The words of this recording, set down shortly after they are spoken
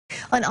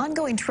An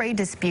ongoing trade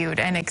dispute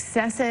and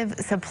excessive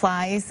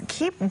supplies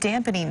keep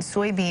dampening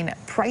soybean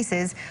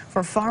prices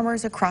for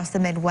farmers across the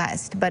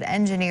Midwest. But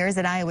engineers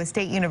at Iowa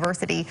State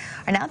University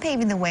are now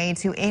paving the way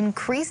to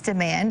increase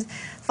demand,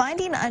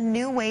 finding a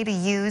new way to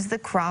use the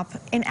crop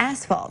in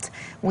asphalt.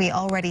 We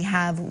already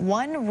have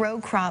one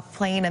row crop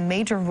playing a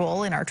major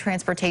role in our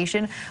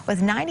transportation,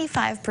 with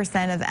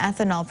 95% of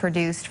ethanol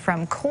produced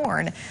from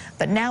corn.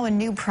 But now a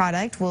new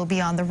product will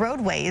be on the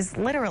roadways,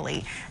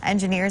 literally.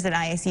 Engineers at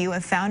ISU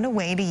have found a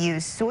way to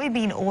use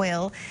soybean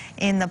oil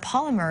in the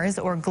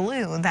polymers or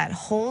glue that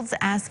holds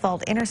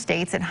asphalt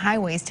interstates and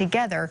highways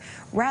together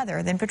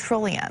rather than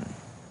petroleum.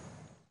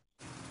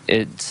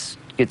 It's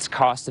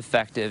cost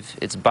effective,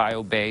 it's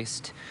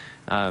bio-based,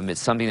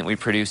 it's something that we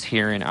produce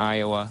here in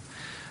Iowa.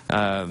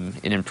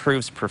 It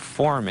improves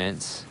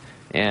performance,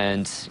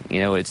 and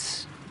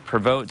it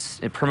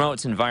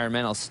promotes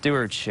environmental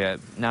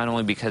stewardship, not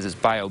only because it's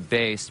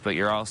bio-based, but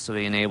you're also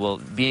being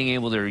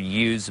able to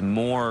use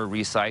more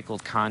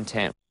recycled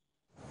content.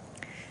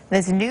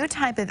 This new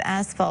type of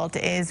asphalt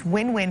is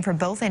win-win for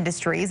both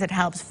industries. It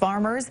helps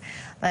farmers,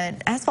 but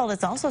asphalt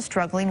is also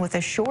struggling with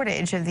a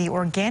shortage of the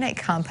organic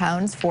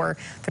compounds for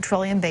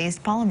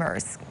petroleum-based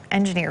polymers.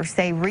 Engineers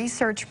say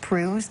research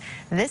proves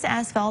this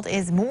asphalt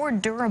is more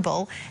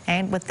durable,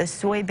 and with the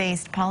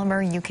soy-based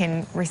polymer, you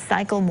can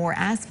recycle more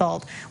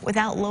asphalt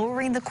without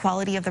lowering the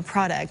quality of the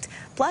product.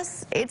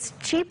 Plus, it's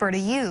cheaper to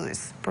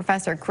use.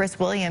 Professor Chris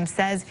Williams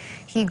says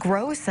he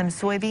grows some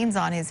soybeans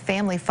on his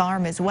family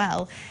farm as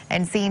well,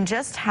 and seeing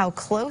just how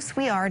close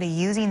we are to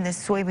using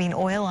this soybean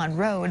oil on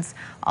roads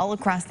all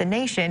across the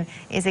nation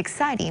is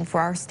exciting for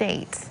our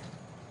state.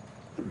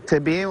 To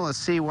be able to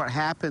see what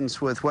happens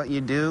with what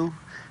you do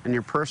in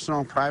your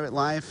personal, private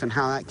life and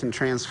how that can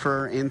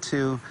transfer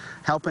into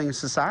helping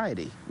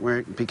society, where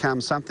it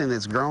becomes something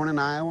that's grown in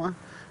Iowa,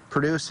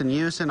 produced and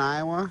used in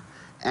Iowa,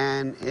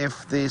 and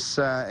if this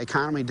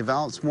economy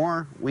develops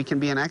more, we can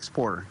be an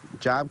exporter,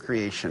 job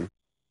creation.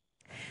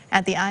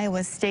 At the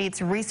Iowa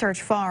State's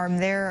research farm,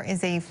 there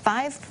is a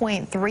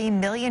 $5.3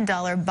 million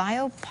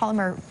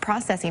biopolymer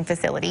processing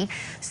facility,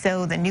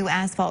 so the new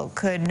asphalt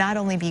could not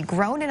only be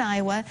grown in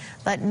Iowa,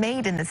 but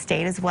made in the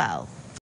state as well.